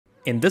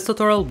In this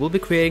tutorial, we'll be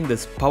creating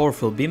this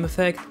powerful beam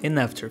effect in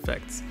After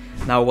Effects.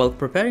 Now, while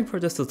preparing for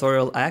this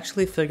tutorial, I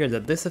actually figured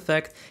that this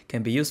effect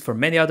can be used for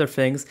many other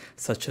things,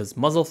 such as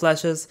muzzle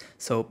flashes,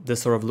 so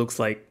this sort of looks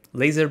like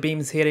laser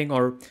beams hitting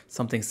or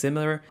something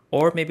similar,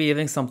 or maybe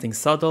even something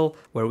subtle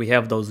where we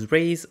have those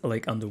rays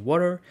like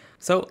underwater.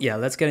 So yeah,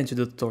 let's get into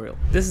the tutorial.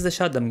 This is the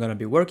shot that I'm gonna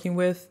be working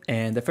with,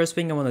 and the first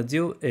thing I wanna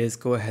do is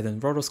go ahead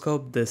and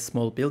rotoscope this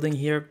small building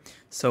here.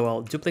 So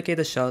I'll duplicate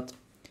the shot,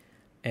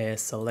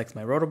 select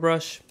my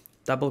Rotobrush,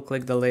 double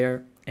click the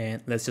layer,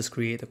 and let's just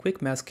create a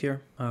quick mask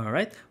here.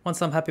 Alright,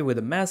 once I'm happy with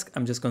the mask,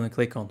 I'm just gonna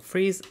click on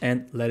freeze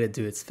and let it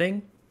do its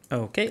thing.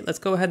 Okay, let's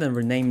go ahead and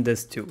rename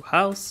this to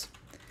house.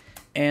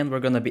 And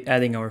we're gonna be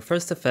adding our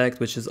first effect,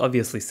 which is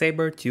obviously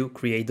saber, to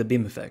create the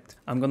beam effect.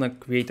 I'm gonna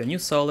create a new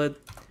solid,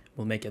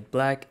 we'll make it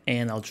black,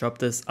 and I'll drop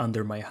this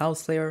under my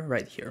house layer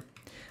right here.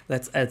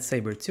 Let's add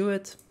saber to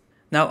it.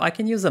 Now I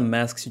can use a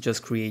mask to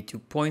just create 2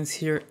 points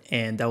here,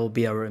 and that will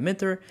be our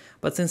emitter,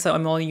 but since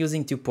I'm only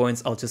using 2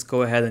 points, I'll just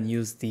go ahead and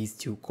use these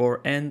 2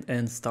 core end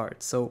and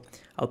start. So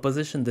I'll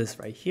position this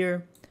right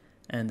here,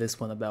 and this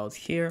one about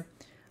here.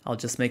 I'll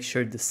just make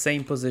sure the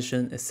same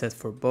position is set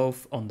for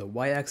both on the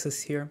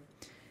y-axis here,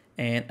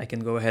 and I can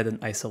go ahead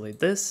and isolate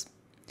this.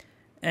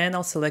 And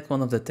I'll select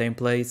one of the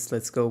templates,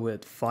 let's go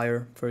with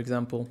fire for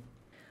example.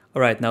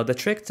 Alright, now the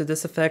trick to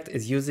this effect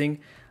is using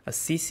a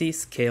CC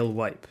scale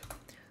wipe.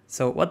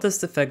 So what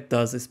this effect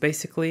does is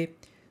basically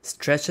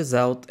stretches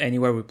out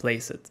anywhere we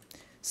place it.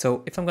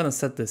 So if I'm gonna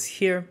set this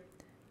here,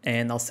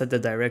 and I'll set the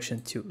direction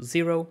to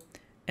 0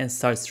 and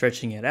start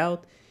stretching it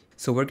out.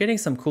 So we're getting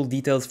some cool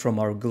details from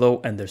our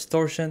glow and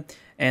distortion,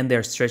 and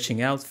they're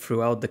stretching out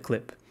throughout the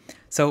clip.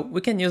 So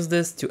we can use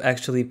this to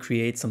actually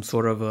create some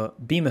sort of a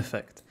beam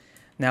effect.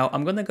 Now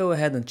I'm gonna go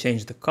ahead and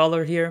change the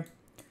color here,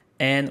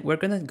 and we're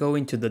gonna go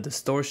into the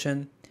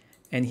distortion,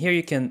 and here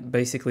you can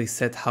basically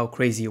set how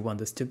crazy you want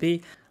this to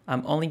be.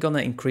 I'm only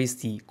gonna increase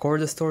the core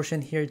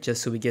distortion here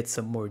just so we get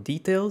some more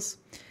details.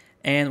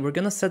 And we're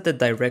gonna set the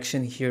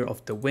direction here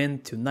of the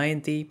wind to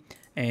 90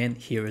 and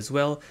here as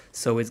well,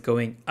 so it's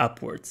going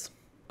upwards.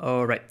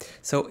 Alright,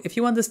 so if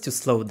you want this to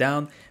slow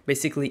down,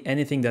 basically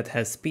anything that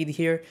has speed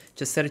here,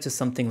 just set it to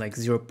something like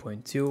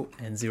 0.2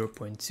 and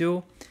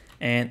 0.2,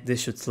 and this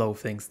should slow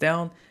things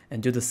down,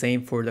 and do the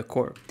same for the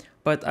core.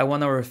 But I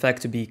want our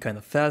effect to be kind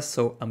of fast,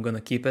 so I'm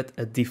gonna keep it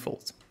at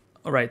default.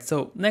 Alright,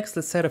 so next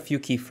let's set a few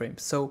keyframes.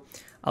 So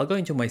I'll go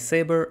into my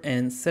saber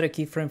and set a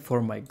keyframe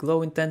for my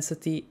glow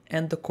intensity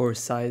and the core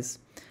size.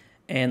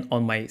 And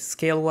on my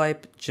scale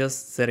wipe,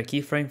 just set a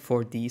keyframe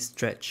for the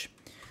stretch.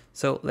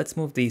 So let's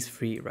move these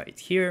 3 right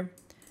here,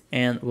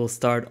 and we'll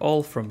start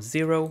all from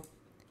 0.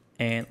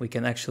 And we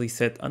can actually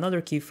set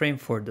another keyframe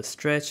for the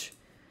stretch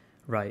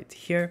right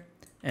here.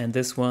 And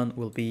this one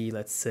will be,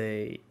 let's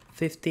say,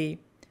 50.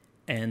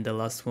 And the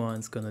last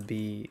one's gonna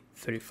be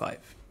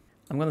 35.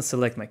 I'm gonna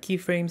select my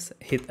keyframes,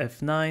 hit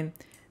F9,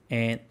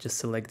 and just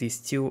select these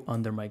 2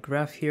 under my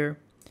graph here,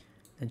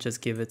 and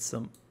just give it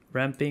some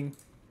ramping.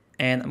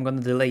 And I'm gonna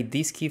delay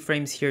these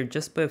keyframes here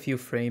just by a few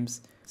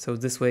frames, so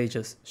this way it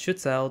just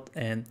shoots out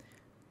and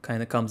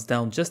kind of comes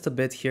down just a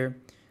bit here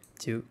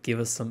to give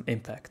us some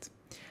impact.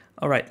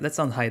 Alright, let's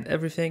unhide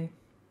everything,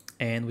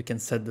 and we can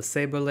set the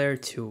saber layer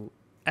to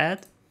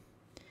add.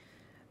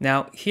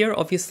 Now here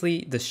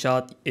obviously the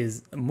shot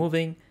is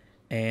moving,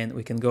 and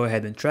we can go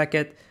ahead and track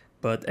it,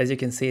 but as you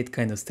can see it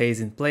kind of stays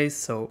in place,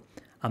 so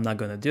I'm not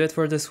gonna do it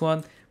for this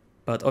one,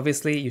 but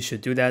obviously you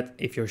should do that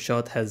if your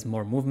shot has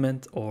more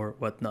movement or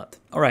whatnot.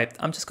 Alright,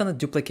 I'm just gonna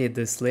duplicate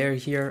this layer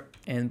here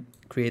and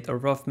create a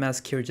rough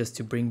mask here just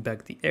to bring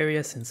back the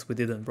area since we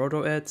didn't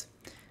roto it,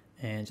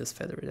 and just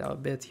feather it out a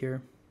bit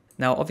here.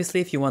 Now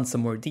obviously if you want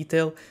some more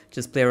detail,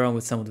 just play around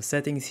with some of the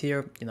settings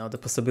here, you know, the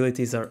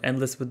possibilities are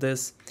endless with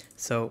this,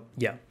 so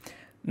yeah.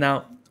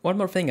 Now one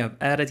more thing I've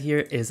added here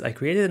is I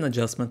created an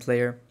adjustment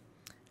layer,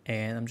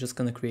 and I'm just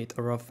gonna create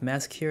a rough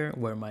mask here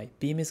where my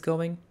beam is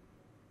going,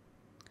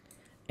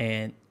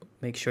 and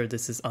make sure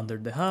this is under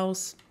the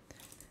house,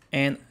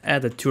 and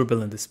add a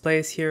turbulent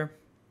displace here.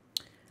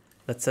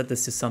 Let's set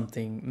this to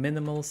something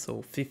minimal,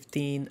 so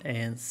 15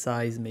 and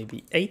size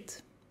maybe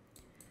 8.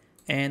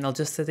 And I'll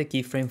just set a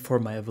keyframe for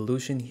my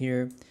evolution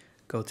here,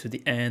 go to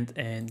the end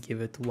and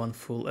give it 1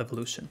 full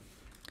evolution.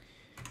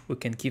 We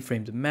can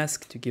keyframe the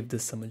mask to give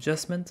this some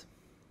adjustment,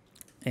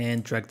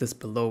 and drag this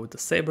below the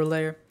saber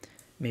layer.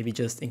 Maybe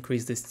just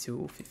increase this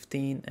to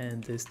 15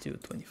 and this to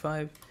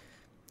 25,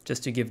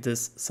 just to give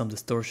this some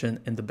distortion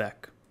in the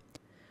back.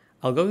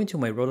 I'll go into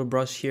my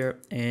Rotobrush here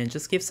and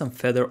just give some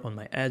feather on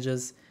my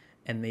edges,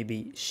 and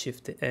maybe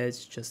shift the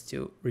edge just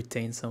to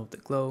retain some of the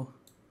glow.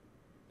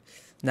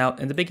 Now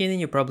in the beginning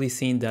you've probably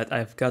seen that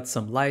I've got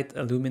some light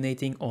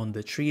illuminating on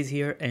the trees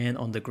here and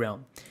on the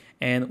ground.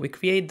 And we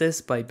create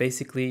this by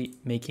basically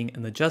making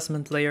an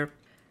adjustment layer.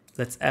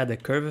 Let's add a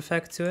curve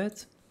effect to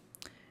it.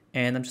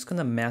 And I'm just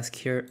gonna mask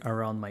here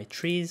around my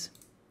trees,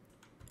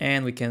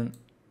 and we can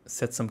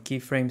set some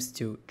keyframes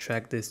to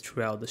track this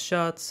throughout the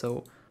shot.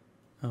 So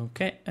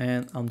okay,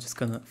 and I'm just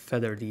gonna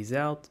feather these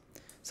out.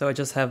 So I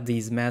just have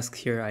these masks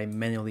here I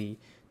manually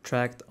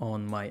tracked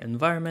on my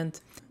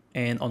environment,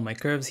 And on my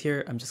curves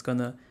here, I'm just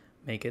gonna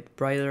make it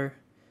brighter,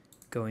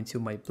 go into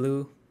my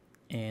blue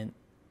and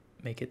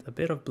make it a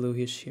bit of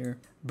bluish here.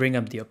 Bring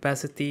up the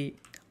opacity,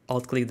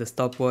 alt click the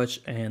stopwatch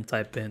and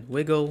type in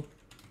wiggle.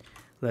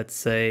 Let's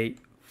say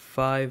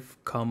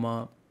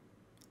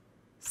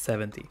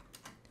 5,70.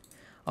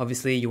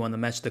 Obviously you want to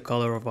match the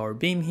color of our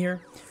beam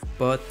here,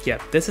 but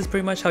yeah, this is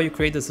pretty much how you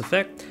create this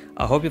effect.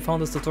 I hope you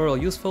found this tutorial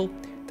useful.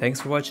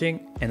 Thanks for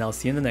watching and I'll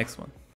see you in the next one.